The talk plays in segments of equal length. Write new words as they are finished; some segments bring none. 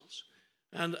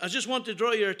And I just want to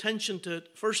draw your attention to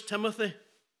 1 Timothy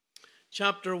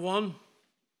chapter 1.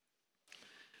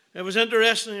 It was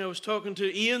interesting. I was talking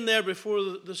to Ian there before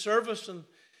the service, and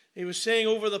he was saying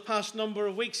over the past number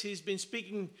of weeks he's been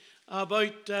speaking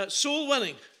about soul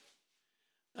winning.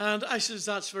 And I says,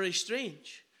 that's very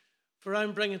strange, for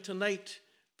I'm bringing tonight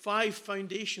 5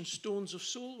 foundation stones of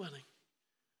soul winning.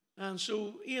 And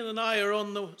so Ian and I are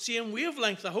on the same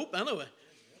wavelength, I hope, anyway.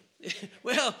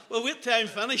 Well, we'll wait till I'm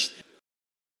finished.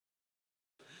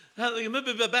 Maybe a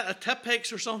bit of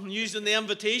Tipp-Ex or something used in the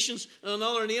invitations and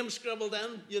another name scribbled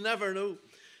in. You never know.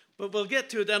 But we'll get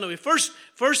to it anyway. First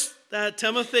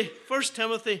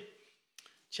Timothy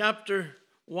chapter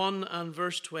 1 and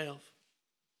verse 12.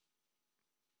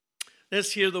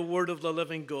 Let's hear the word of the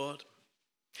living God.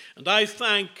 And I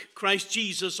thank Christ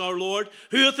Jesus our Lord,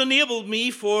 who hath enabled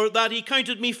me for that he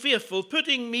counted me faithful,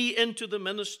 putting me into the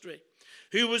ministry,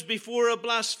 who was before a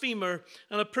blasphemer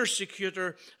and a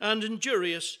persecutor and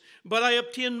injurious, but I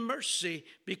obtained mercy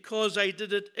because I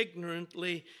did it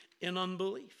ignorantly in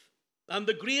unbelief. And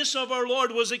the grace of our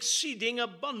Lord was exceeding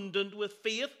abundant with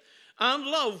faith and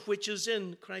love which is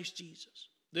in Christ Jesus.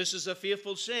 This is a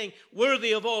faithful saying,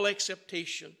 worthy of all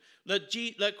acceptation,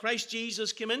 that Christ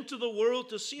Jesus came into the world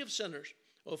to save sinners,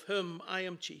 of whom I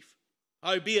am chief.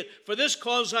 Howbeit, for this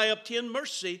cause I obtained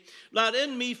mercy, that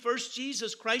in me first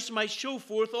Jesus Christ might show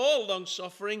forth all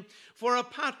longsuffering, for a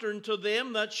pattern to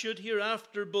them that should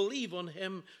hereafter believe on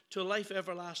him to life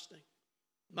everlasting.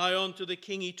 Now unto the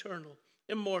King eternal,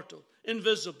 immortal,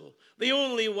 invisible, the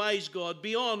only wise God,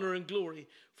 be honor and glory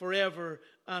forever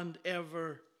and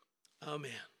ever.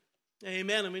 Amen.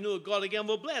 Amen. And we know that God again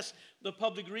will bless the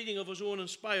public reading of his own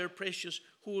inspired, precious,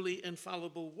 holy,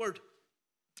 infallible word.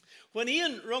 When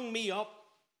Ian rung me up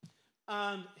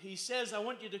and he says, I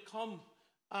want you to come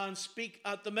and speak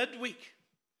at the midweek,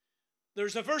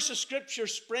 there's a verse of scripture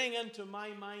sprang into my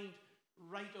mind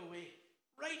right away.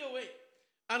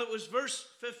 And it was verse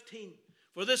 15.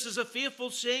 For this is a faithful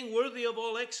saying, worthy of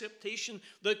all acceptation,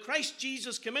 that Christ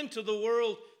Jesus came into the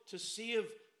world to save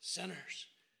sinners.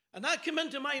 And that came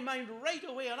into my mind right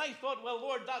away. And I thought, well,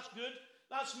 Lord, that's good.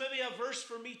 That's maybe a verse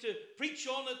for me to preach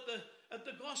on at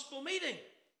the gospel meeting.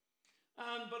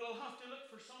 But I'll have to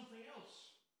look for something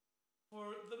else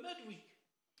for the midweek.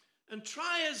 And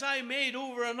try as I made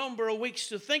over a number of weeks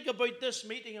to think about this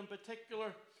meeting in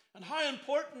particular and how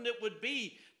important it would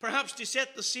be perhaps to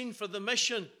set the scene for the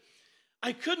mission,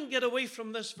 I couldn't get away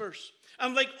from this verse.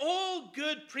 And like all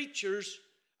good preachers,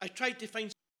 I tried to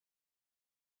find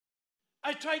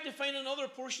another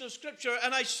portion of scripture,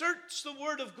 and I searched the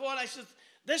word of God. I said,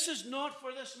 this is not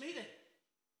for this meeting.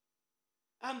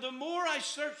 And the more I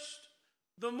searched,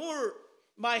 the more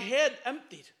my head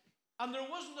emptied. And there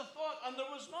wasn't a thought, and there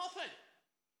was nothing.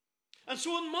 And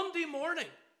so on Monday morning,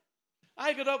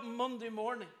 I got up on Monday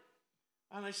morning,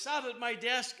 and I sat at my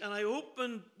desk, and I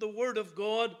opened the word of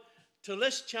God to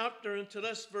this chapter and to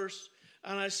this verse,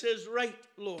 and I says, right,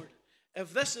 Lord,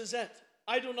 if this is it,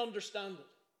 I don't understand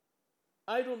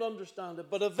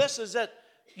it. But if this is it,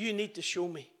 you need to show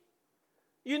me.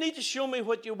 You need to show me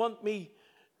what you want me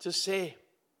to say.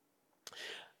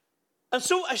 And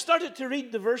so I started to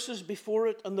read the verses before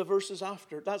it and the verses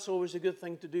after it. That's always a good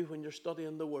thing to do when you're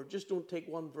studying the Word. Just don't take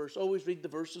one verse. Always read the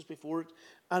verses before it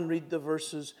and read the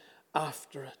verses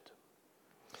after it.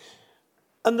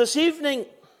 And this evening,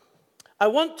 I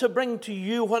want to bring to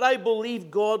you what I believe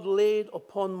God laid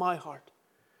upon my heart.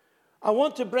 I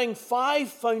want to bring 5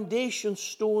 foundation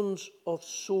stones of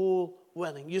soul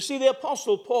winning. You see, the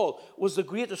Apostle Paul was the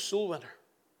greatest soul winner.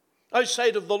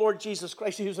 Outside of the Lord Jesus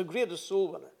Christ, he was the greatest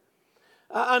soul winner.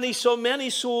 And he saw many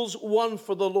souls won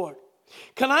for the Lord.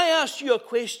 Can I ask you a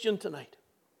question tonight?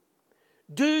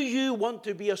 Do you want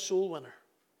to be a soul winner?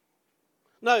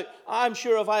 Now, I'm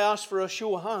sure if I asked for a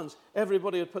show of hands,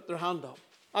 everybody would put their hand up.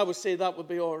 I would say that would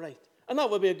be all right. And that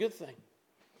would be a good thing.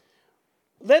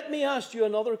 Let me ask you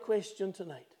another question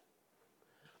tonight.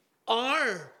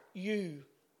 Are you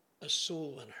a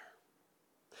soul winner?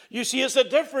 You see, it's a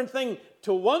different thing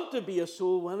to want to be a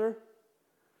soul winner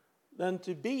than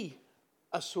to be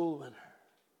a soul winner.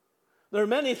 There are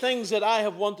many things that I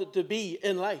have wanted to be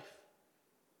in life.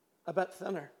 A bit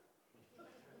thinner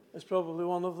is probably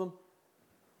one of them.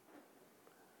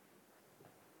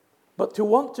 But to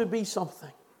want to be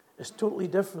something is totally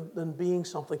different than being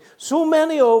something. So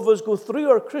many of us go through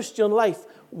our Christian life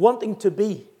wanting to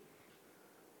be,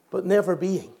 but never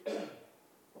being.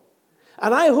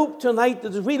 And I hope tonight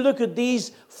that as we look at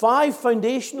these 5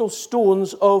 foundational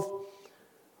stones of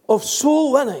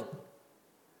soul winning,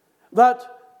 that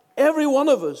every one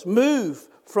of us move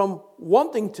from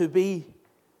wanting to be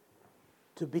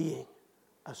to being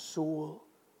a soul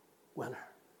winner.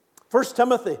 1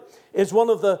 Timothy is one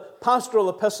of the pastoral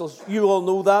epistles. You all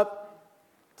know that.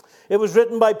 It was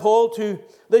written by Paul to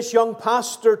this young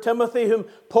pastor, Timothy, whom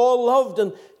Paul loved.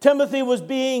 And Timothy was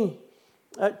being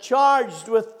charged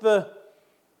with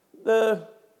the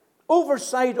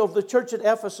oversight of the church at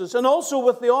Ephesus and also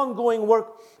with the ongoing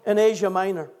work in Asia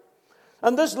Minor.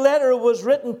 And this letter was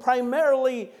written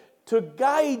primarily to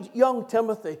guide young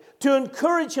Timothy, to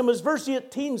encourage him, as verse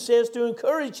 18 says, to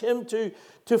encourage him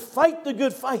to fight the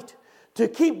good fight, to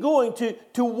keep going,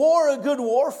 to war a good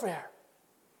warfare,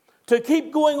 to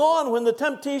keep going on when the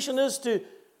temptation is to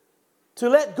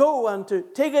let go and to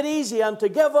take it easy and to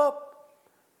give up,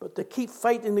 but to keep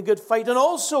fighting the good fight, and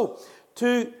also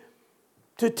to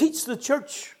teach the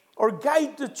church or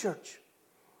guide the church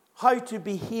how to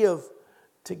behave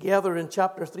together in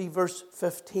chapter 3, verse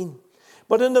 15.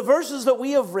 But in the verses that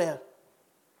we have read,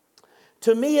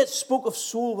 to me it spoke of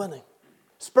soul winning.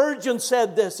 Spurgeon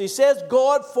said this. He says,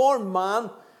 God formed man,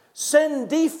 sin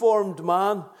deformed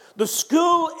man, the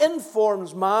school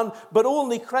informs man, but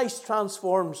only Christ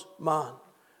transforms man.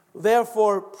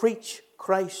 Therefore, preach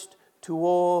Christ to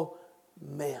all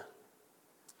men.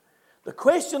 The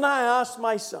question I ask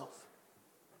myself,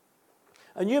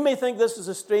 and you may think this is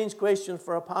a strange question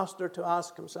for a pastor to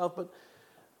ask himself,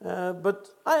 but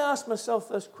I ask myself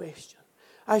this question.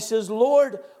 I says,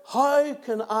 Lord, how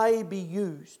can I be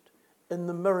used in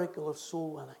the miracle of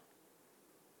soul winning?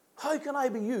 How can I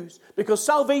be used? Because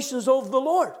salvation is of the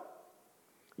Lord.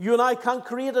 You and I can't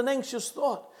create an anxious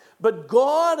thought. But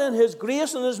God in His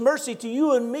grace and His mercy to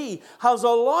you and me has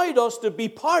allowed us to be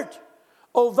part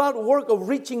of that work of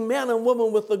reaching men and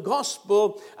women with the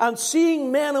gospel and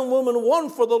seeing men and women won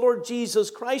for the Lord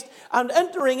Jesus Christ and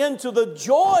entering into the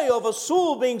joy of a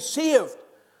soul being saved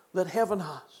that heaven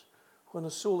has. When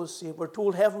a soul is saved, we're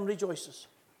told heaven rejoices.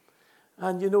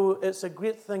 And you know, it's a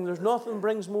great thing. There's nothing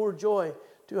brings more joy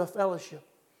to a fellowship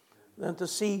than to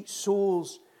see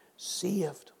souls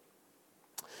saved.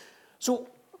 So,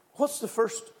 what's the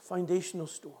first foundational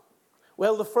stone?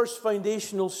 Well, the first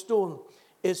foundational stone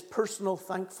is personal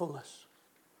thankfulness.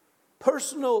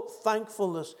 Personal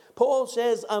thankfulness. Paul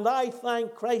says, and I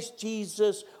thank Christ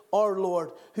Jesus our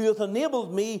Lord, who hath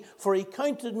enabled me, for He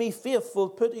counted me faithful,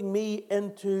 putting me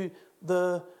into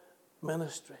the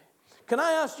ministry. Can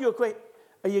I ask you a question?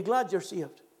 Are you glad you're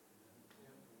saved?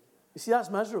 You see, that's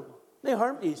miserable. No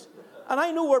harm to you. And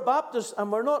I know we're Baptists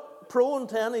and we're not prone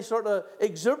to any sort of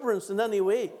exuberance in any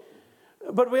way.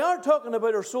 But we are talking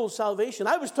about our soul's salvation.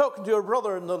 I was talking to a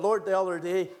brother in the Lord the other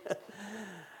day.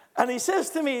 And he says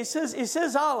to me, he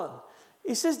says, Alan,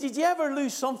 he says, did you ever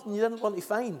lose something you didn't want to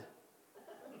find?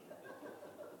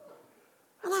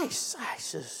 And I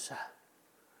says,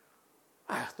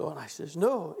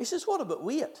 no. He says, what about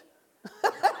weight?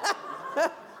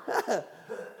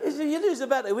 He said, you lose a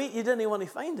bit of weight, you didn't want to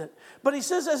find it. But he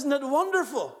says, isn't it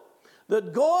wonderful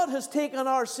that God has taken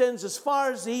our sins as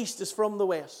far as the east is from the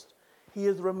west? He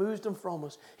has removed them from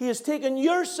us. He has taken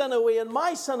your sin away and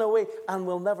my sin away, and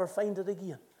we'll never find it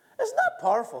again. Isn't that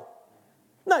powerful?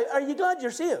 Now, are you glad you're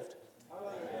saved?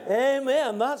 Amen.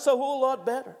 Amen. That's a whole lot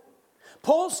better.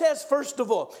 Paul says, first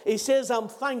of all, he says, I'm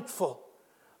thankful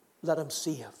that I'm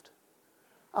saved.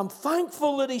 I'm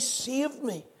thankful that He saved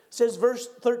me. It says, verse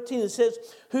 13, it says,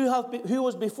 who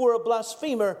was before a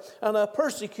blasphemer and a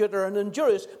persecutor and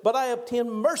injurious, but I obtained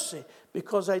mercy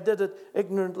because I did it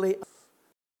ignorantly.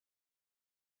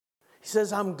 He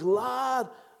says, I'm glad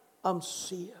I'm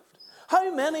saved.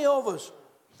 How many of us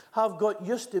have got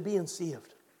used to being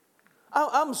saved?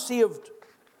 I'm saved,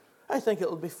 I think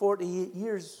it'll be 48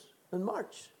 years in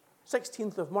March.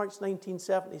 16th of March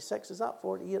 1976. Is that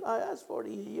 48? That's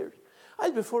 48 years.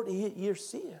 I'll be 48 years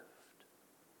saved.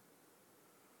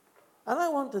 And I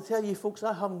want to tell you folks,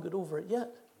 I haven't got over it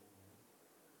yet.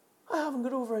 I haven't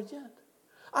got over it yet.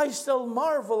 I still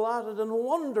marvel at it and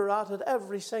wonder at it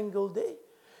every single day.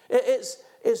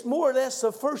 It's more or less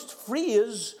the first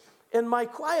phrase in my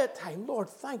quiet time. Lord,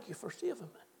 thank you for saving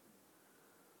me.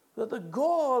 That the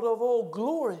God of all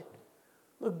glory,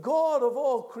 the God of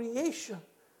all creation,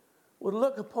 would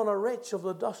look upon a wretch of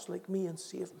the dust like me and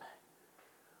save me.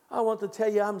 I want to tell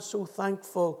you, I'm so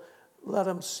thankful that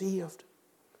I'm saved.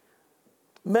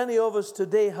 Many of us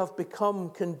today have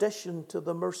become conditioned to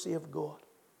the mercy of God.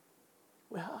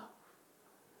 We have.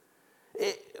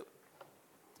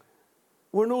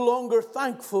 We're no longer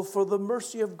thankful for the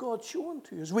mercy of God shown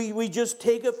to us. We just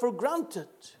take it for granted.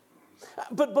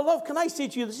 But beloved, can I say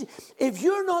to you this? If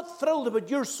you're not thrilled about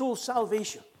your soul's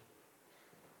salvation,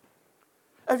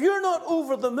 if you're not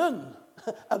over the moon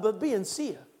about being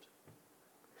saved,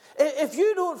 if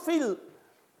you don't feel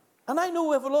And I know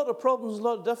we have a lot of problems, a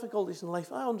lot of difficulties in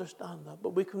life. I understand that.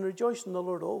 But we can rejoice in the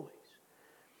Lord always.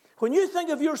 When you think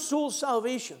of your soul's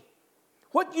salvation,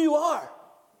 what you are,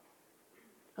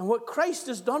 and what Christ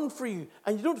has done for you,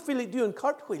 and you don't feel like doing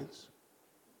cartwheels,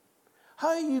 how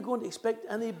are you going to expect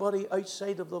anybody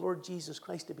outside of the Lord Jesus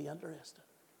Christ to be interested?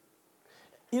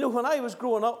 You know, when I was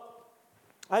growing up,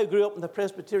 I grew up in the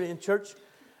Presbyterian church,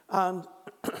 and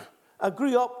I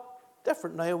grew up,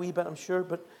 different now a wee bit I'm sure,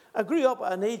 but I grew up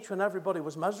at an age when everybody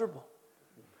was miserable.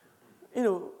 You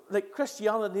know, like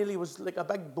Christianity nearly was like a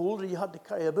big boulder you had to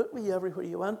carry about with you everywhere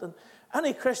you went. And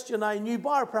any Christian I knew,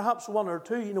 bar perhaps one or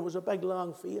two, you know, was a big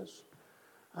long face.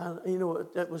 And, you know,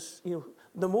 it was, you know,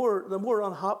 the more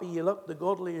unhappy you looked, the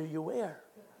godlier you were.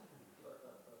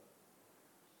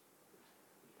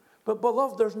 But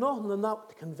beloved, there's nothing in that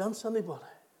to convince anybody.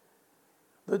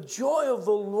 The joy of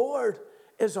the Lord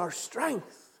is our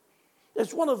strength.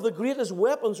 It's one of the greatest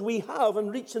weapons we have in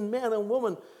reaching men and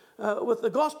women with the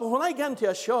gospel. When I get into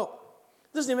a shop,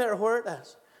 it doesn't matter where it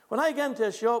is. When I get into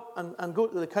a shop and go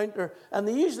to the counter, and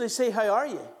they usually say, "How are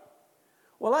you?"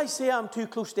 Well, I say I'm too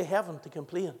close to heaven to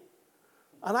complain.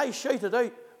 And I shout it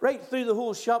out right through the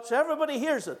whole shop so everybody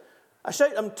hears it. I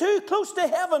shout, "I'm too close to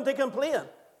heaven to complain."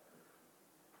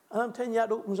 And I'm telling you,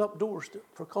 that opens up doors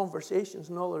for conversations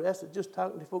and all the rest of just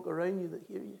talking to folk around you that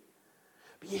hear you.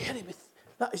 But you hear it.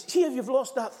 See, if you've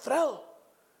lost that thrill,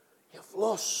 you've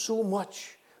lost so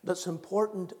much that's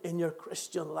important in your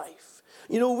Christian life.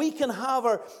 You know, we can have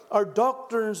our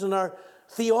doctrines and our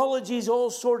theologies all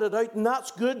sorted out, and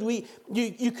that's good.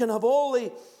 You can have all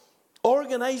the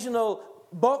organizational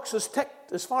boxes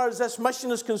ticked as far as this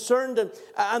mission is concerned,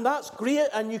 and that's great,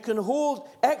 and you can hold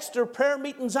extra prayer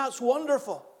meetings, that's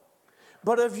wonderful.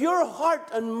 But if your heart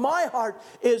and my heart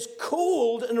is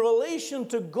cold in relation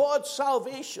to God's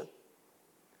salvation,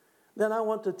 then I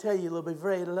want to tell you there'll be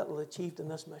very little achieved in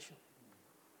this mission.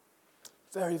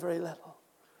 Very, very little.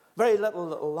 Very little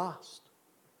that will last.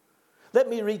 Let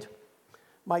me read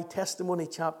my testimony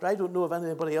chapter. I don't know if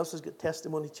anybody else has got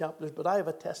testimony chapters, but I have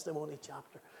a testimony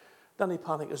chapter. Don't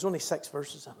panic, there's only 6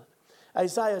 verses in it.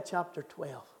 Isaiah chapter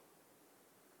 12.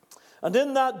 "And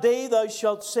in that day thou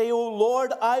shalt say, O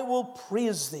Lord, I will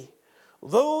praise thee.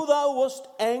 Though thou wast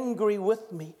angry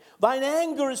with me, thine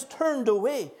anger is turned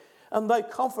away, and thou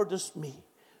comfortest me.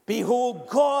 Behold,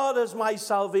 God is my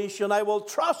salvation. I will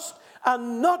trust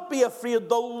and not be afraid.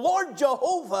 The Lord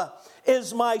Jehovah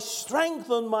is my strength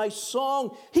and my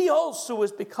song. He also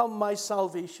is become my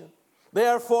salvation.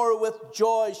 Therefore with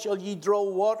joy shall ye draw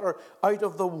water out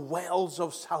of the wells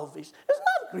of salvation." Isn't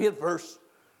that a great verse?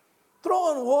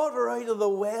 Drawing water out of the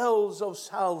wells of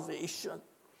salvation.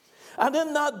 "And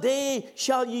in that day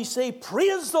shall ye say,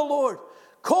 Praise the Lord.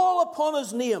 Call upon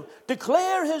his name.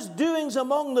 Declare his doings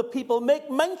among the people.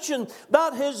 Make mention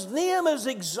that his name is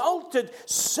exalted.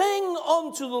 Sing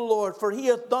unto the Lord, for he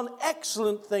hath done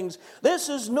excellent things. This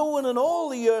is known in all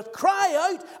the earth. Cry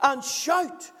out and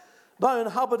shout, thou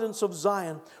inhabitants of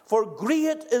Zion, for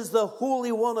great is the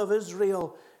Holy One of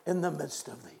Israel in the midst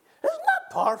of thee." Isn't that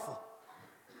powerful?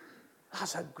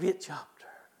 That's a great chapter.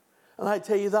 And I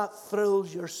tell you, that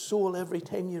thrills your soul every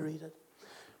time you read it.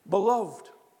 Beloved,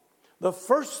 the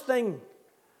first thing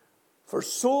for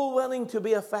soul winning to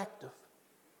be effective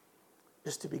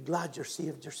is to be glad you're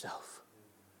saved yourself.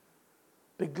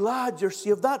 Be glad you're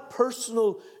saved. That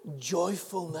personal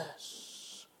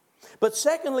joyfulness. But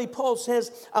secondly, Paul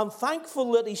says, I'm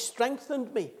thankful that he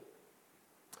strengthened me.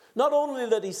 Not only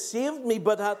that he saved me,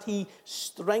 but that he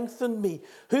strengthened me.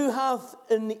 Who hath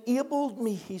enabled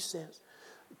me, he says.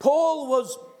 Paul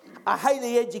was a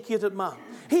highly educated man.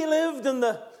 He lived in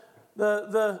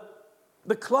the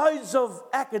clouds of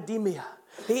academia.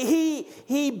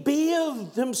 He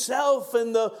bathed himself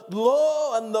in the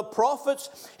law and the prophets.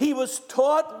 He was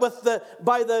taught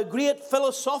by the great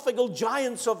philosophical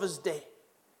giants of his day.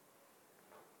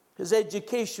 His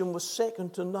education was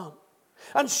second to none.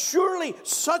 And surely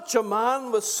such a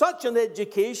man with such an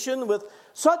education, with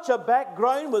such a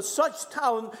background, with such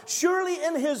talent, surely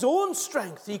in his own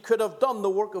strength he could have done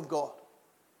the work of God.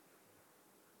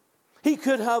 He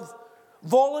could have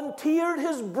volunteered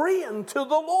his brain to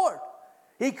the Lord.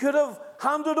 He could have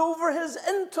handed over his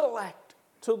intellect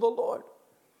to the Lord.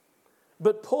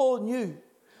 But Paul knew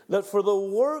that for the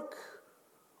work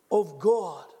of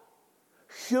God,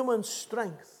 human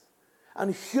strength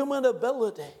and human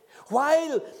ability,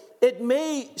 while it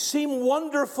may seem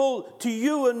wonderful to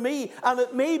you and me, and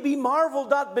it may be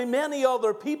marveled at by many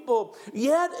other people,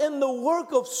 yet in the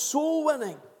work of soul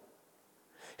winning,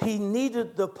 he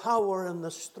needed the power and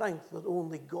the strength that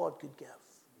only God could give.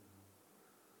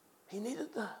 He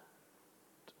needed that.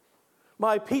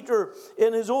 My Peter,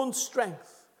 in his own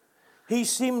strength, He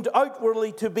seemed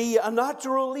outwardly to be a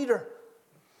natural leader.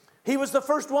 He was the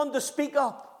first one to speak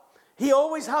up. He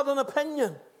always had an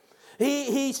opinion.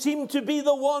 He seemed to be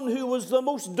the one who was the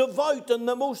most devout and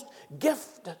the most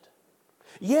gifted.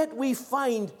 Yet we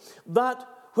find that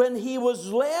when he was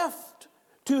left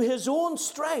to his own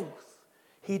strength,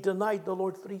 he denied the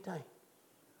Lord 3 times.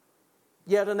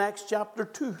 Yet in Acts chapter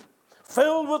 2,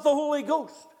 filled with the Holy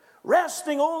Ghost,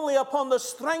 resting only upon the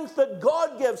strength that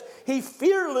God gives, he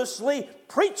fearlessly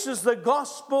preaches the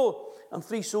gospel, and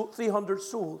 300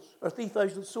 souls, or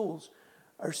 3,000 souls,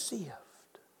 are saved.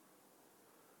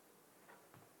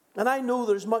 And I know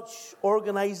there's much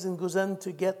organizing goes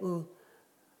into getting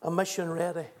a mission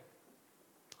ready.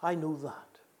 I know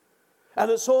that. And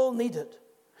it's all needed.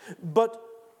 But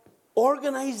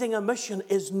organizing a mission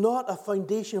is not a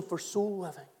foundation for soul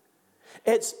living.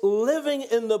 It's living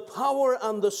in the power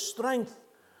and the strength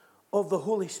of the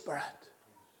Holy Spirit.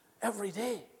 Every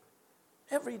day.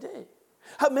 Every day.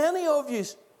 How many of you...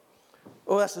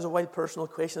 Oh, this is a wild personal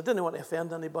question. I didn't want to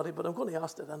offend anybody, but I'm going to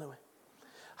ask it anyway.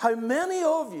 How many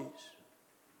of you,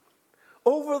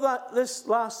 over this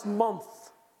last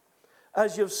month,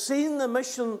 as you've seen the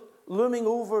mission looming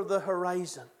over the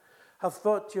horizon, have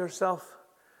thought to yourself,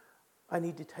 I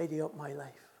need to tidy up my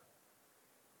life.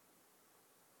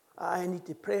 I need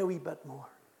to pray a wee bit more.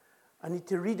 I need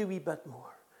to read a wee bit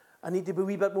more. I need to be a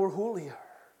wee bit more holier.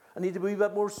 I need to be a wee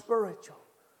bit more spiritual.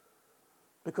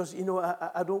 Because,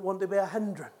 I don't want to be a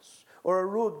hindrance or a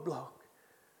roadblock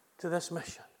to this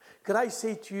mission. Could I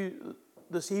say to you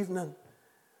this evening,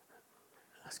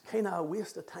 that's kind of a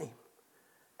waste of time,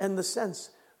 in the sense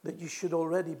that you should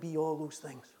already be all those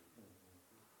things.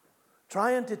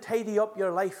 Trying to tidy up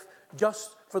your life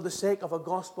just for the sake of a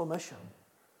gospel mission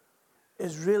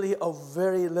is really of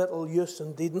very little use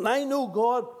indeed. And I know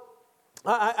God,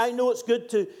 I know it's good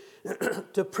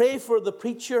to pray for the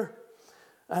preacher,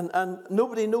 and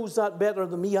nobody knows that better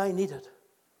than me. I need it.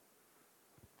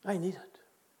 I need it.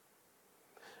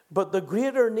 But the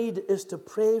greater need is to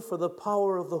pray for the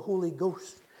power of the Holy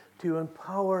Ghost to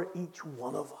empower each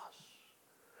one of us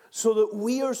so that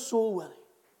we are soul winning.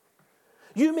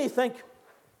 You may think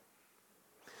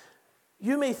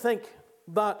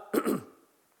that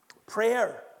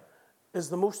prayer is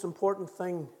the most important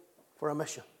thing for a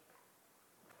mission.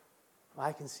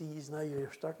 I can see you now,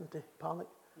 you're starting to panic.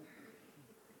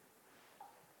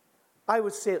 I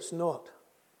would say it's not.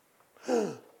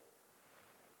 I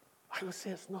would say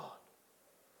it's not.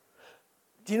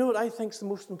 Do you know what I think is the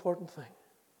most important thing?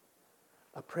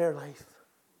 A prayer life.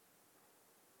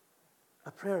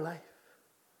 A prayer life.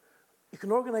 You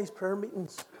can organize prayer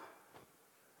meetings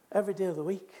every day of the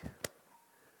week.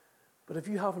 But if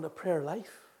you haven't a prayer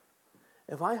life,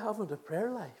 if I haven't a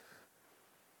prayer life,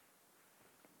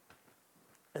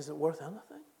 is it worth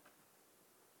anything?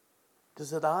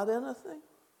 Does it add anything?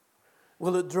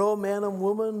 Will it draw men and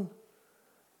women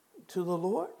to the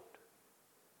Lord?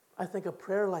 I think a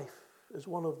prayer life is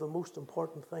one of the most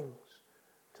important things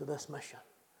to this mission.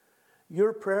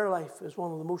 Your prayer life is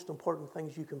one of the most important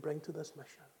things you can bring to this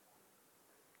mission.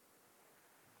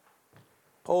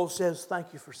 Paul says,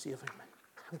 thank you for saving me.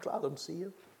 I'm glad I'm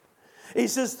saved. He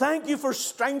says, thank you for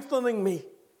strengthening me.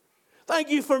 Thank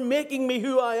you for making me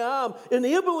who I am,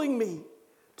 enabling me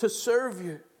to serve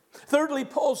you. Thirdly,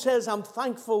 Paul says, I'm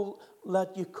thankful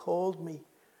that you called me,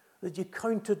 that you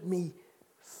counted me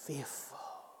faithful.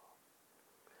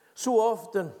 So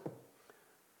often,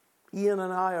 Ian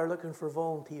and I are looking for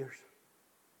volunteers.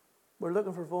 We're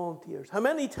looking for volunteers. How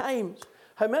many times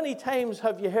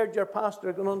have you heard your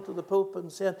pastor going onto the pulpit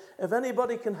and saying, if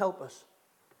anybody can help us?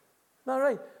 All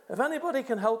right, if anybody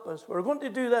can help us, we're going to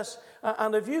do this,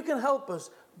 and if you can help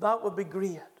us, that would be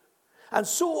great. And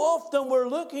so often we're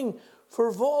looking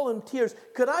for volunteers.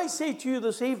 Could I say to you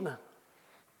this evening,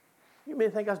 you may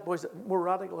think that boy's more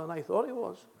radical than I thought he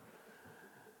was.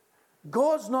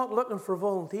 God's not looking for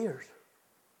volunteers.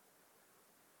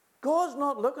 God's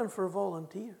not looking for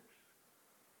volunteers.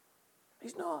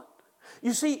 He's not.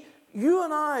 You see, you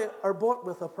and I are bought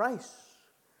with a price.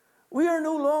 We are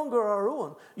no longer our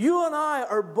own. You and I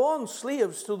are bond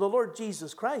slaves to the Lord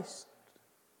Jesus Christ.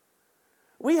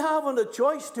 We haven't a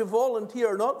choice to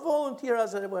volunteer or not volunteer,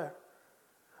 as it were.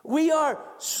 We are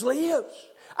slaves.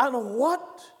 And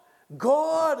what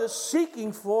God is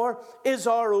seeking for is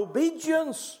our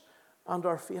obedience and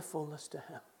our faithfulness to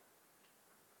Him.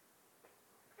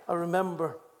 I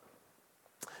remember,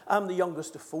 I'm the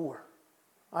youngest of 4.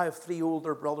 I have 3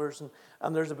 older brothers,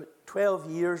 and there's about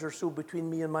 12 years or so between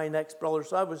me and my next brother,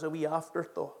 so I was a wee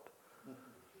afterthought.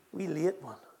 Wee late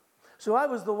one. So I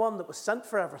was the one that was sent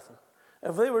for everything.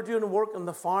 If they were doing work on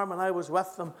the farm and I was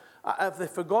with them, if they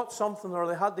forgot something or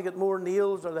they had to get more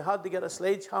nails or they had to get a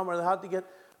sledgehammer, or they had to get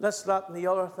this, that, and the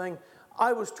other thing,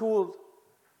 I was told,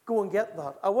 go and get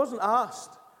that. I wasn't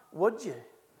asked, would you?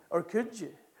 Or could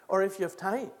you? Or if you have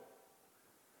time.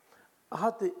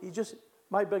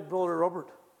 My big brother Robert,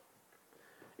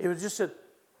 he would just said,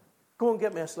 go and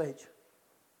get me a sledge.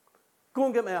 Go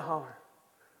and get me a hammer.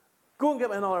 Go and get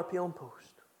me another peeling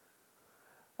post.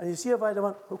 And you see if I'd have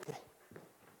went, okay.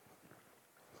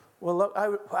 Well, look,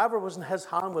 whoever was in his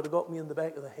hand would have got me in the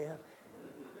back of the head.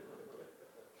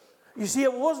 You see,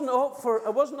 it wasn't up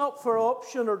for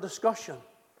option or discussion.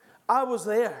 I was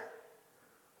there.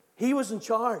 He was in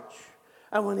charge.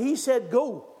 And when he said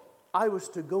go, I was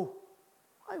to go.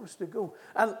 I was to go.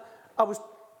 And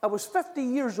I was 50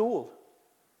 years old.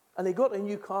 And he got a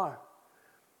new car.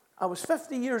 I was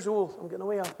 50 years old. I'm getting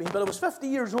away off being, but I was 50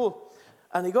 years old.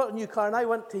 And he got a new car. And I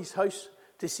went to his house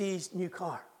to see his new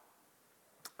car.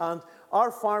 And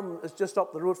our farm is just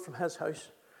up the road from his house,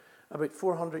 about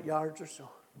 400 yards or so.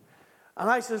 And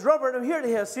I says, Robert, I'm here to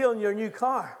hear a sale on your new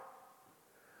car.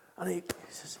 And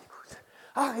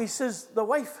he says, the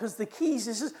wife has the keys.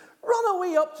 He says, run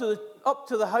away up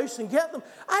to the house and get them.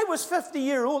 I was 50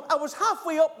 years old. I was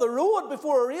halfway up the road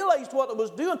before I realized what I was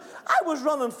doing. I was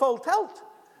running full tilt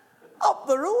up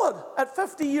the road at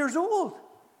 50 years old.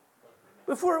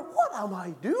 What am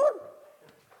I doing?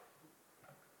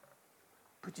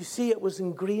 But you see, it was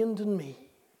ingrained in me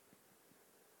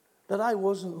that I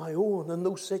wasn't my own in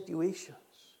those situations.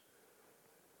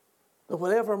 That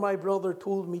whatever my brother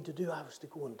told me to do, I was to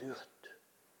go and do it.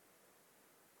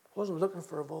 I wasn't looking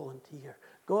for a volunteer.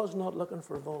 God's not looking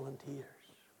for volunteers.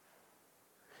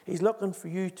 He's looking for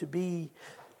you to be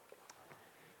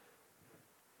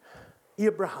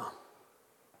Abraham.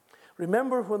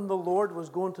 Remember when the Lord was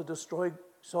going to destroy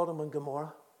Sodom and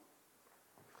Gomorrah?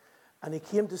 And he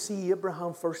came to see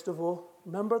Abraham first of all.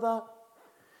 Remember that?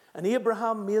 And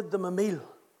Abraham made them a meal.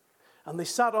 And they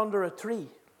sat under a tree.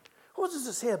 What does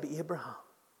it say about Abraham?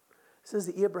 It says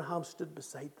that Abraham stood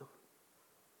beside them.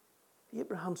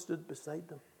 Abraham stood beside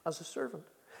them as a servant.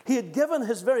 He had given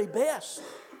his very best.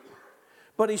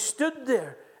 But he stood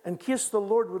there in case the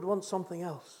Lord would want something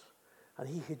else. And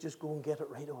he could just go and get it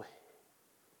right away.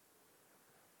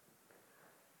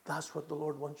 That's what the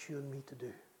Lord wants you and me to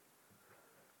do.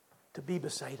 To be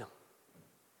beside him.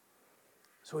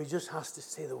 So he just has to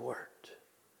say the word.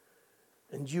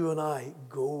 And you and I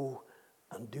go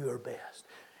and do our best.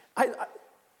 I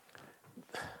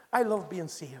love being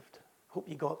saved. Hope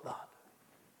you got that.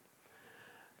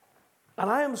 And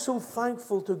I am so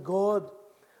thankful to God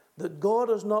that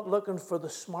God is not looking for the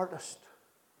smartest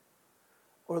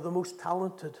or the most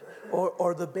talented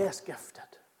or the best gifted,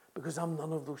 because I'm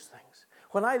none of those things.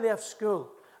 When I left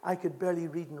school, I could barely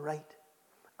read and write.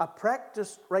 I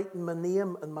practiced writing my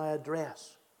name and my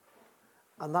address.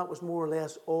 And that was more or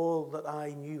less all that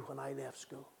I knew when I left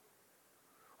school.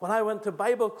 When I went to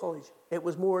Bible college, it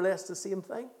was more or less the same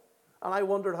thing. And I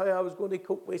wondered how I was going to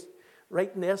cope with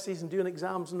writing essays and doing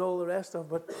exams and all the rest of it.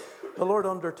 But the Lord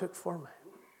undertook for me.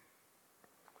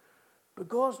 But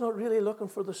God's not really looking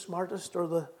for the smartest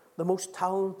or the most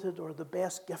talented or the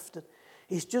best gifted.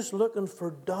 He's just looking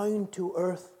for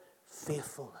down-to-earth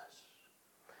faithfulness.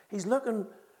 He's looking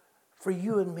for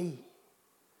you and me,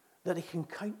 that he can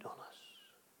count on us,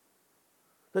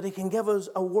 that he can give us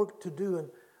a work to do,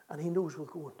 and he knows we'll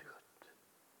go and do it.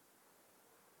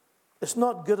 It's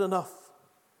not good enough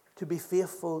to be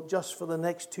faithful just for the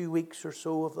next 2 weeks or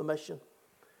so of the mission.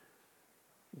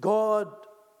 God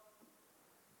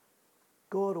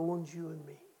owns you and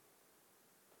me.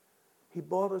 He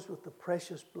bought us with the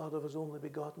precious blood of his only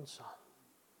begotten Son.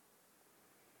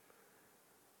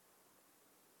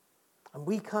 And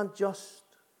we can't just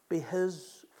be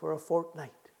his for a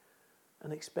fortnight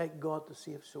and expect God to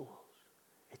save souls.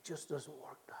 It just doesn't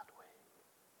work that way.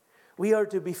 We are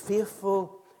to be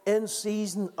faithful in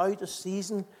season, out of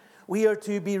season. We are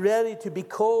to be ready to be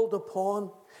called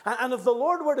upon. And if the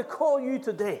Lord were to call you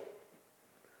today,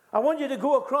 I want you to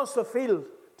go across the field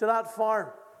to that farm,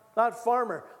 that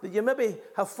farmer that you maybe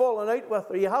have fallen out with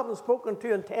or you haven't spoken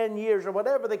to in 10 years or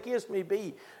whatever the case may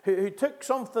be, who took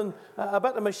something, a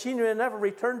bit of machinery and never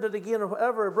returned it again or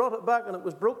whatever, brought it back and it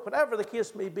was broke, whatever the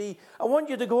case may be. I want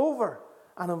you to go over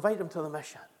and invite him to the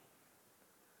mission.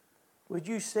 Would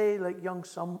you say, like young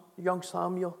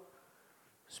Samuel,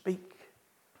 speak,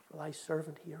 for thy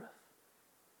servant heareth?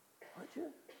 Would you?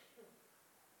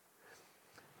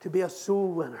 To be a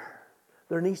soul winner,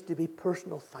 there needs to be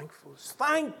personal thankfulness.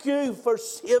 Thank you for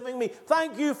saving me.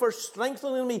 Thank you for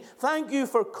strengthening me. Thank you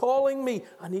for calling me.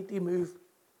 I need to move.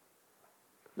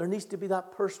 There needs to be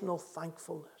that personal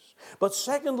thankfulness. But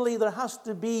secondly, there has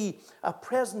to be a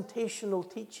presentational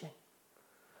teaching.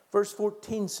 Verse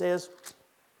 14 says,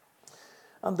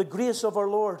 "And the grace of our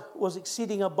Lord was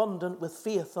exceeding abundant with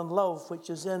faith and love which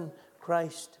is in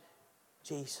Christ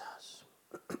Jesus."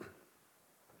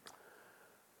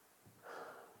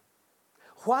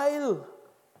 While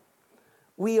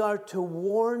we are to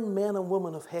warn men and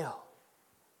women of hell,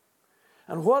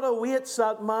 and what awaits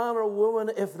that man or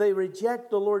woman if they reject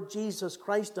the Lord Jesus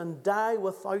Christ and die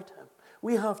without Him,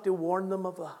 we have to warn them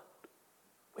of that.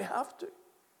 We have to.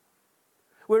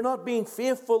 We're not being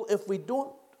faithful if we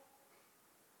don't.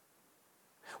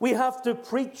 We have to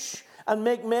preach and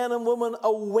make men and women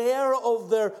aware of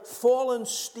their fallen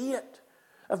state.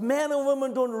 If men and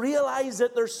women don't realize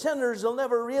that they're sinners, they'll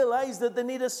never realize that they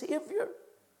need a Savior.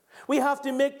 We have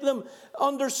to make them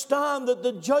understand that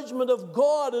the judgment of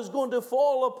God is going to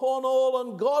fall upon all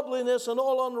ungodliness and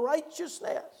all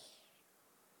unrighteousness.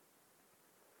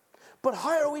 But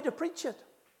how are we to preach it?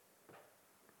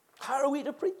 How are we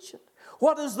to preach it?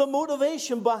 What is the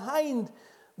motivation behind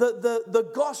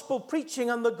the gospel preaching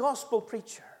and the gospel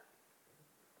preacher?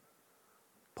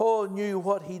 Paul knew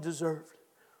what he deserved,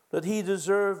 that he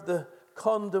deserved the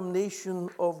condemnation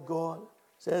of God. It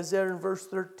says there in verse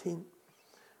 13,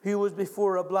 "He was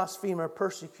before a blasphemer,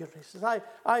 persecutor." He says,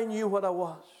 I knew what I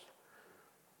was.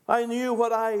 I knew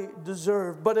what I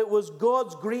deserved, but it was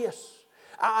God's grace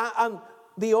and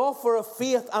the offer of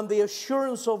faith and the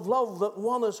assurance of love that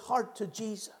won his heart to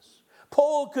Jesus.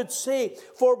 Paul could say,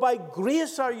 "For by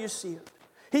grace are you saved."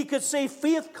 He could say,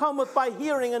 "Faith cometh by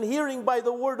hearing, and hearing by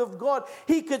the word of God."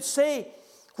 He could say,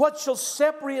 "What shall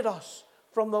separate us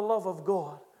from the love of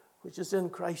God, which is in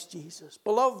Christ Jesus?"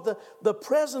 Beloved, the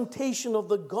presentation of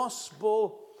the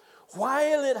gospel,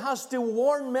 while it has to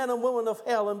warn men and women of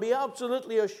hell, and be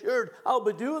absolutely assured I'll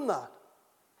be doing that,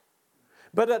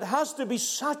 but it has to be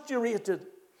saturated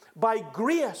by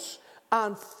grace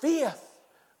and faith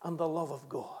and the love of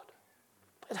God.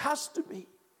 It has to be.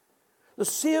 The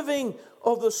saving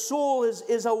of the soul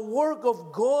is a work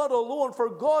of God alone. For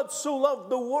God so loved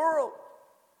the world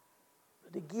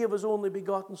that He gave His only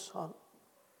begotten Son.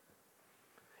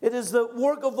 It is the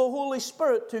work of the Holy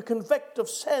Spirit to convict of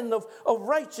sin, of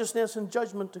righteousness and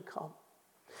judgment to come.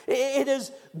 It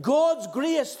is God's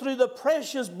grace through the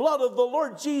precious blood of the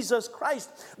Lord Jesus Christ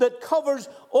that covers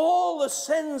all the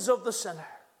sins of the sinner.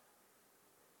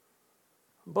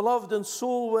 Beloved, in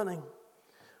soul winning,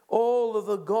 all of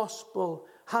the gospel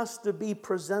has to be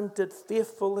presented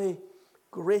faithfully,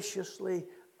 graciously,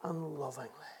 and lovingly.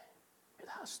 It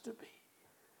has to be.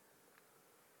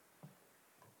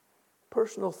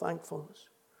 Personal thankfulness,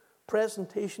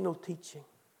 presentational teaching.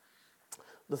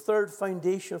 The third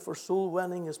foundation for soul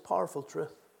winning is powerful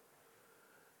truth.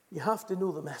 You have to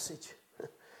know the message.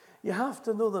 You have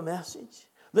to know the message.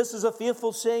 This is a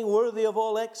faithful saying, worthy of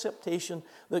all acceptation,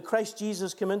 that Christ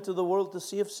Jesus came into the world to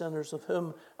save sinners, of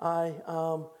whom I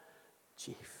am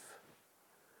chief.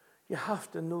 You have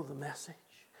to know the message.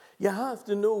 You have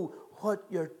to know what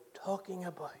you're talking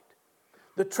about.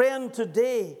 The trend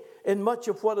today in much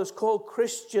of what is called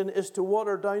Christian is to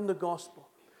water down the gospel,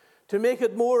 to make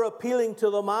it more appealing to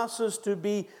the masses, to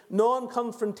be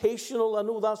non-confrontational. I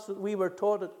know that's what we were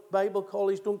taught at Bible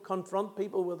college. Don't confront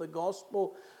people with the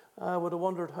gospel. I would have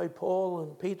wondered how Paul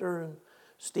and Peter and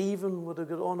Stephen would have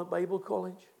got on at Bible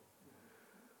college.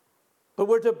 But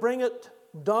we're to bring it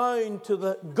down to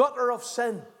the gutter of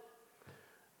sin,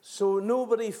 so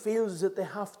nobody feels that they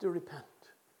have to repent,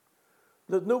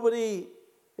 that nobody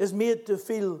is made to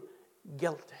feel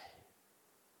guilty.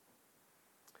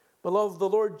 Beloved, the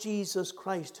Lord Jesus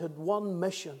Christ had one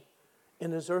mission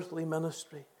in His earthly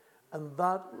ministry, and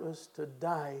that was to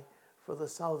die for the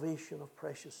salvation of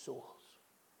precious souls,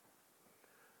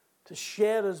 to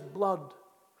shed His blood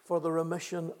for the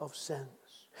remission of sins.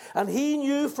 And He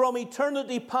knew from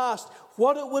eternity past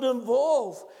what it would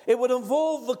involve. It would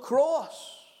involve the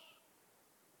cross.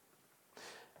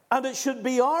 And it should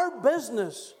be our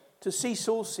business to see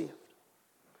souls saved.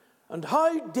 And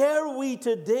how dare we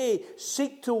today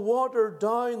seek to water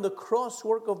down the cross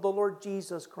work of the Lord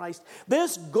Jesus Christ?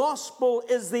 This gospel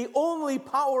is the only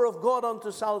power of God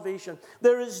unto salvation.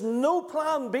 There is no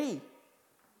plan B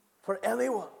for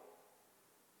anyone.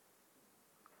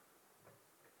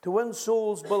 To win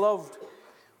souls, beloved,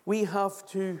 we have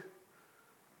to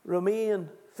remain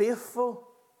faithful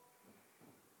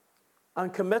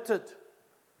and committed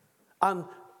and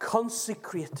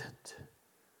consecrated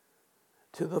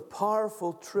to the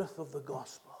powerful truth of the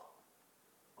gospel.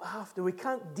 We have to. We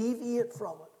can't deviate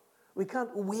from it. We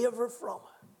can't waver from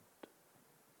it.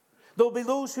 There'll be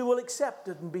those who will accept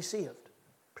it and be saved.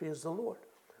 Praise the Lord.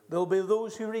 There'll be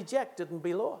those who reject it and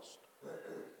be lost.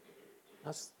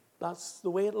 That's the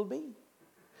way it'll be.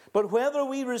 But whether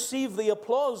we receive the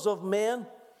applause of men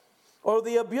or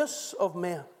the abuse of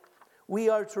men, we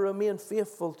are to remain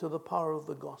faithful to the power of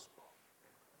the gospel.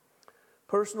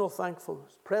 Personal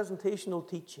thankfulness, presentational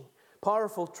teaching,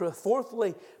 powerful truth.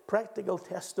 Fourthly, practical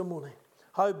testimony.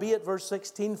 Howbeit, verse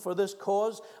 16, for this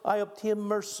cause I obtain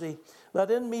mercy,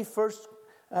 that in me first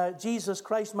Jesus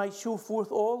Christ might show forth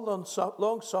all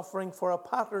long suffering for a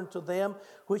pattern to them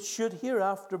which should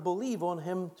hereafter believe on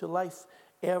him to life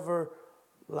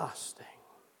everlasting.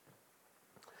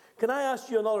 Can I ask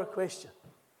you another question?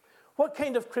 What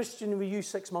kind of Christian were you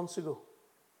 6 months ago?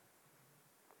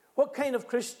 What kind of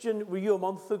Christian were you a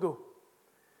month ago?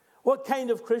 What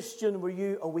kind of Christian were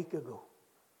you a week ago?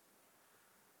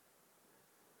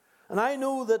 And I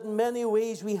know that in many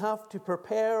ways we have to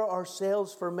prepare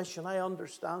ourselves for mission. I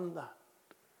understand that.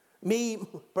 Me,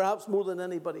 perhaps more than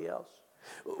anybody else.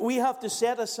 We have to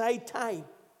set aside time.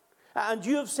 And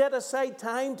you have set aside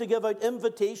time to give out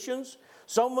invitations.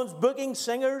 Someone's booking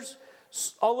singers.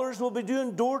 Others will be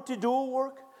doing door-to-door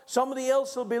work. Somebody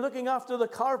else will be looking after the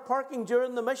car parking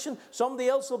during the mission. Somebody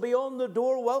else will be on the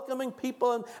door welcoming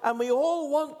people. And we all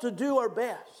want to do our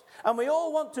best. And we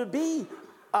all want to be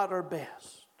at our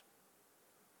best.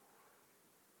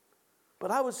 But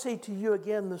I would say to you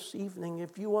again this evening,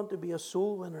 if you want to be a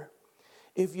soul winner,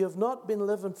 if you have not been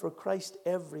living for Christ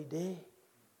every day,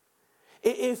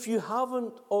 if you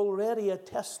haven't already a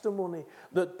testimony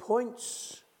that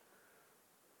points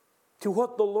to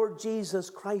what the Lord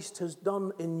Jesus Christ has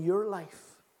done in your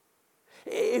life,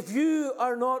 if you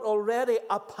are not already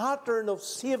a pattern of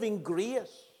saving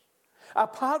grace, a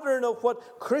pattern of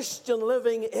what Christian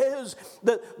living is,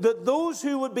 that those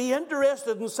who would be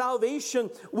interested in salvation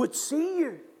would see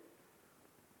you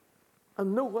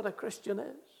and know what a Christian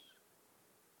is,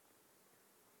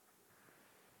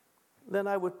 then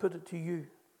I would put it to you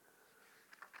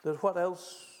that what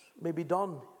else may be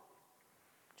done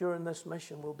during this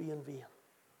mission will be in vain.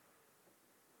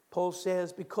 Paul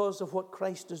says, because of what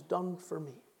Christ has done for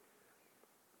me,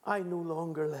 I no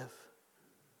longer live,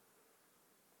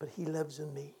 but he lives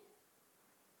in me.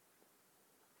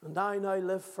 And I now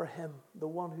live for him, the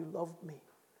one who loved me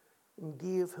and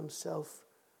gave himself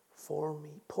for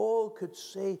me. Paul could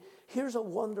say, here's a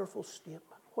wonderful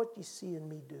statement. What you see in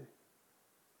me do.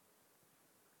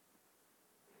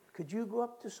 Could you go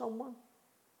up to someone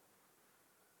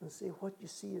and say, what you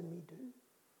see in me do?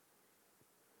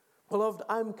 Beloved,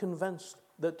 I'm convinced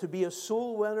that to be a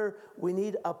soul winner, we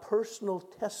need a personal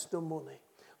testimony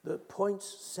that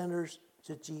points sinners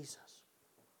to Jesus.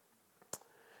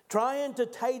 Trying to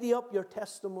tidy up your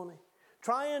testimony,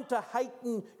 trying to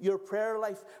heighten your prayer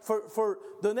life for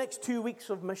the next 2 weeks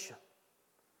of mission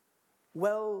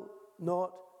will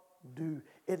not do.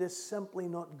 It is simply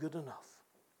not good enough.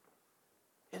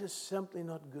 It is simply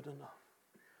not good enough.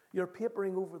 You're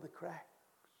papering over the cracks.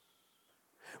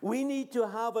 We need to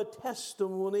have a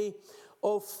testimony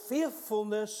of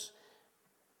faithfulness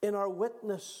in our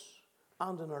witness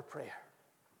and in our prayer.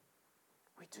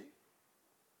 We do.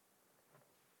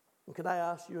 And can I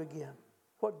ask you again,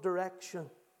 what direction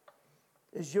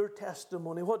is your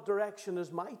testimony? What direction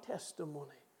is my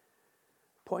testimony?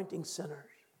 Pointing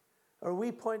sinners. Are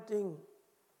we pointing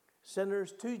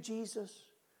sinners to Jesus,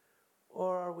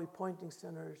 or are we pointing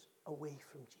sinners away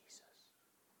from Jesus?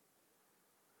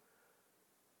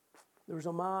 There was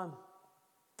a man,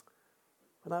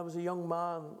 when I was a young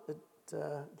man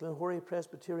at Glenhorie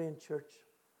Presbyterian Church.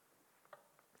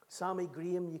 Sammy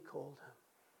Graham, you called him.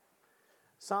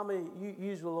 Sammy,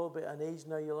 you will all be an age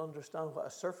now, you'll understand what a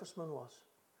surfaceman was.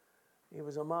 He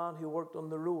was a man who worked on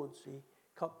the roads. He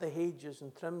cut the hedges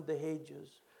and trimmed the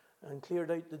hedges and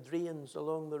cleared out the drains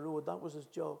along the road. That was his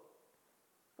job.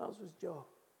 That was his job.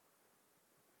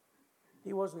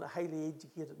 He wasn't a highly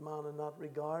educated man in that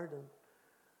regard,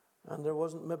 and there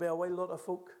wasn't maybe a whole lot of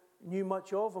folk knew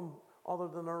much of him other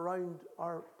than around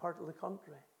our part of the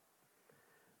country.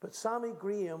 But Sammy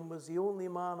Graham was the only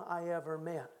man I ever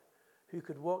met who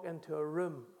could walk into a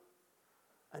room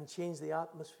and change the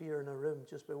atmosphere in a room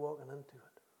just by walking into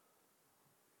it.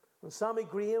 When Sammy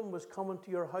Graham was coming to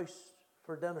your house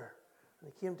for dinner,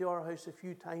 and he came to our house a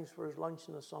few times for his lunch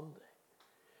on a Sunday,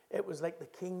 it was like the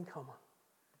king coming.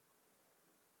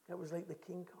 It was like the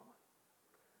king coming.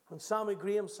 When Sammy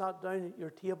Graham sat down at your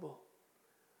table,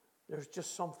 there's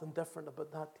just something different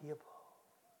about that table.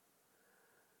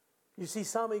 You see,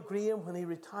 Sammy Graham, when he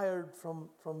retired from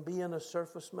being a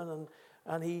surfaceman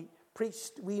and he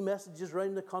preached wee messages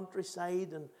around the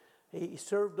countryside and he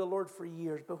served the Lord for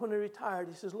years. But when he retired,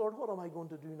 he says, Lord, what am I going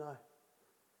to do now?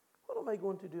 What am I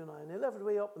going to do now? And he lived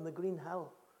way up in the Green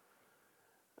Hill.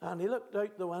 And he looked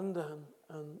out the window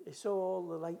and he saw all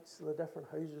the lights of the different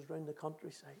houses around the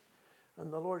countryside.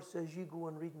 And the Lord says, you go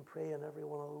and read and pray in every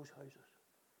one of those houses.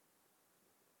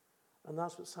 And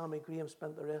that's what Sammy Graham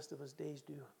spent the rest of his days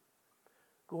doing.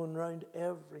 Going round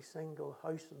every single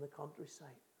house in the countryside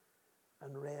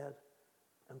and read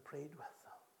and prayed with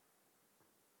them.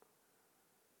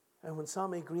 And when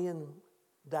Sammy Graham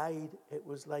died, it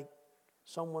was like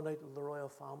someone out of the royal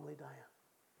family dying.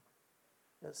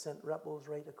 It sent ripples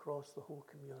right across the whole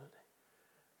community.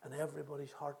 And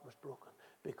everybody's heart was broken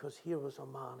because here was a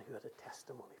man who had a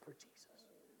testimony for Jesus.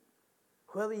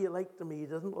 Whether you liked him or you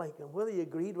didn't like him, whether you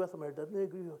agreed with him or didn't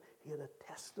agree with him, he had a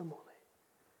testimony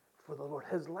for the Lord.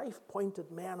 His life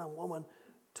pointed men and women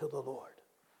to the Lord.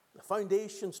 The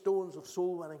foundation stones of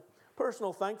soul winning: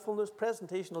 personal thankfulness,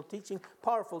 presentational teaching,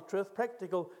 powerful truth,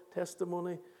 practical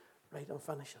testimony. Right, I'm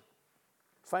finishing.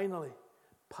 Finally,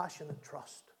 passionate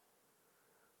trust.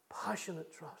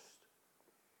 Passionate trust.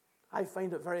 I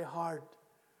find it very hard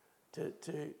to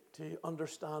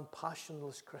understand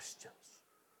passionless Christians.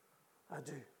 I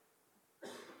do.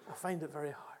 I find it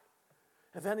very hard.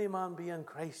 If any man be in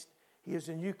Christ, he is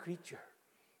a new creature.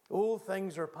 Old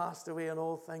things are passed away and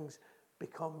all things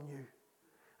become new.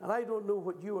 And I don't know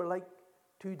what you were like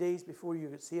 2 days before you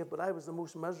got saved, but I was the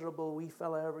most miserable wee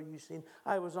fella ever you've seen.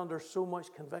 I was under so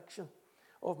much conviction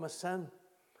of my sin.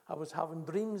 I was having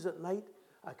dreams at night.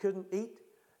 I couldn't eat.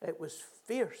 It was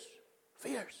fierce.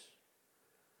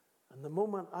 And the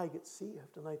moment I get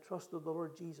saved and I trusted the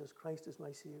Lord Jesus Christ as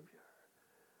my Savior,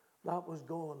 that was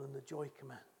gone and the joy came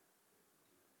in.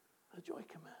 The joy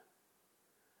came in.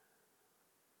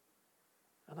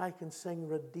 And I can sing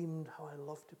 "Redeemed," how I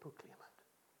love to proclaim it.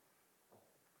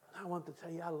 And I want to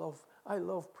tell you, I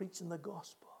love preaching the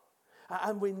gospel.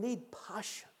 And we need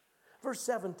passion. Verse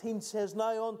 17 says,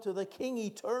 now unto the King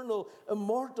eternal,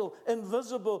 immortal,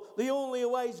 invisible, the only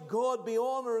wise God, be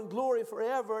honor and glory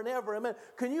forever and ever. Amen.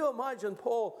 Can you imagine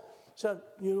Paul said,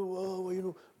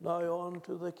 now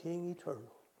unto the King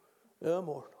eternal,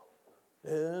 immortal,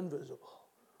 invisible,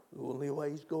 the only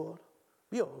wise God,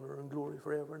 be honor and glory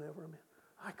forever and ever. Amen.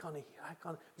 I can't.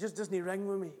 It just doesn't ring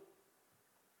with me.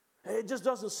 It just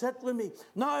doesn't sit with me.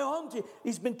 Now on to,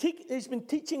 he's been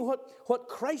teaching what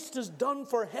Christ has done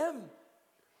for him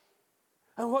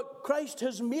and what Christ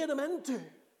has made him into.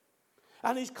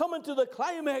 And he's coming to the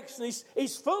climax and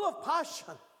he's full of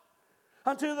passion.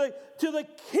 And to the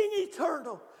King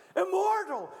eternal,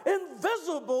 immortal,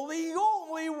 invisible, the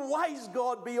only wise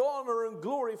God, be honor and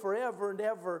glory forever and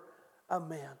ever.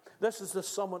 Amen. This is the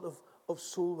summit of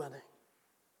soul winning.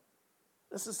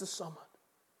 This is the summit.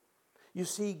 You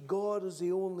see, God is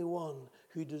the only one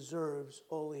who deserves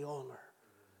all the honor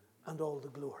and all the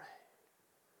glory.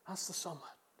 That's the summit.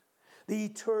 The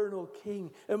eternal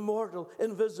King, immortal,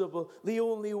 invisible, the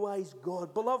only wise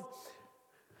God. Beloved,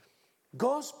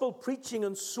 gospel preaching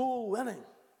and soul winning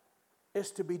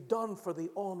is to be done for the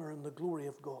honor and the glory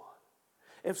of God.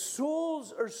 If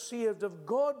souls are saved, if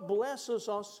God blesses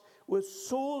us with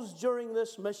souls during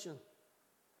this mission,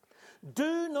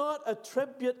 do not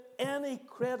attribute any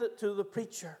credit to the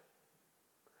preacher.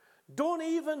 Don't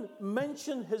even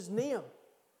mention his name.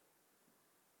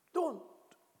 Don't.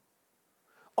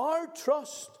 Our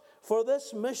trust for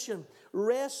this mission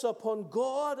rests upon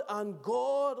God and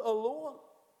God alone.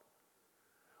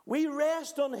 We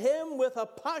rest on him with a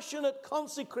passionate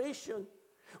consecration.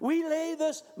 We lay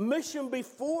this mission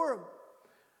before him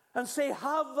and say,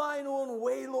 have thine own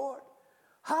way, Lord.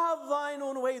 Have thine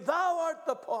own way. Thou art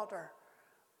the potter.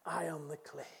 I am the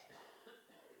clay.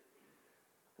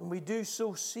 And we do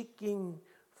so seeking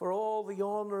for all the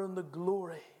honor and the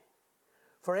glory,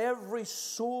 for every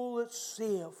soul that's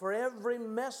saved, for every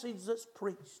message that's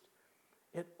preached.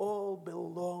 It all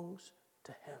belongs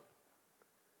to him.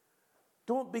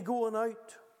 Don't be going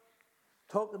out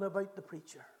talking about the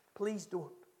preacher. Please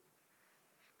don't.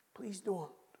 Please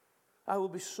don't. I will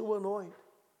be so annoyed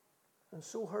and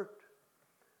so hurt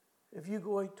if you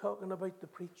go out talking about the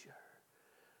preacher.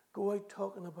 Go out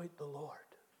talking about the Lord.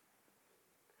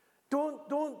 Don't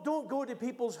go to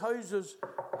people's houses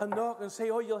and knock and say,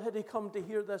 oh, you'll have to come to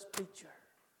hear this preacher.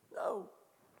 No.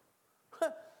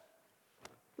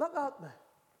 Look at me.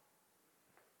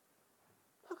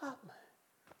 Look at me.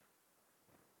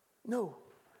 No.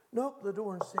 Knock the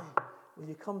door and say, will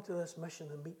you come to this mission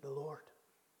and meet the Lord?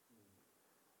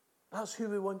 That's who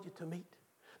we want you to meet.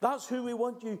 That's who we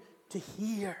want you to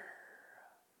hear.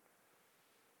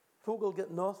 Folk will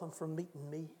get nothing from meeting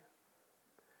me,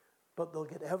 but they'll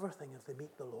get everything if they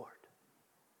meet the Lord.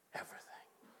 Everything.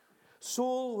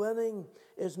 Soul winning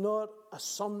is not a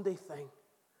Sunday thing.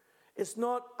 It's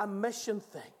not a mission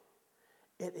thing.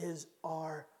 It is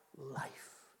our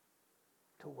life.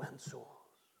 to win souls.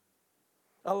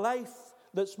 A life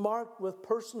that's marked with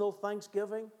personal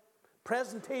thanksgiving,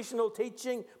 presentational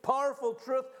teaching, powerful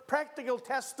truth, practical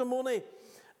testimony,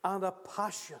 and a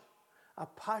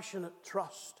passionate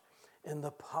trust in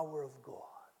the power of God.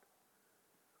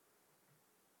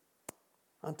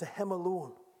 And to Him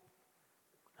alone,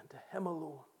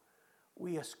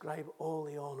 we ascribe all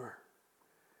the honor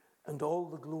and all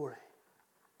the glory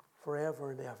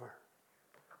forever and ever.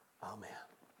 Amen.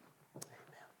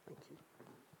 Amen. Thank you.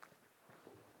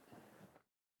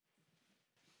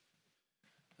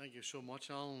 Thank you so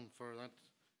much, Alan, for that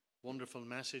wonderful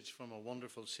message from a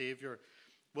wonderful Saviour.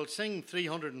 We'll sing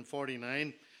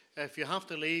 349. If you have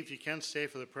to leave, you can't stay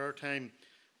for the prayer time.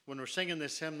 When we're singing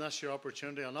this hymn, that's your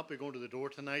opportunity. I'll not be going to the door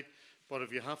tonight, but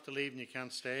if you have to leave and you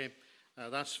can't stay,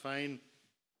 that's fine.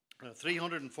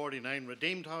 349,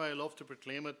 redeemed how I love to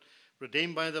proclaim it,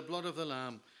 redeemed by the blood of the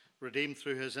Lamb, redeemed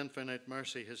through His infinite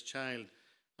mercy, His child,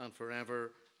 and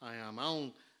forever I am.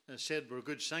 Alan said we're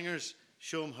good singers.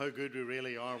 Show Him how good we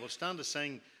really are. We'll stand to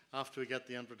sing after we get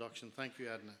the introduction. Thank you,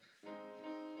 Edna.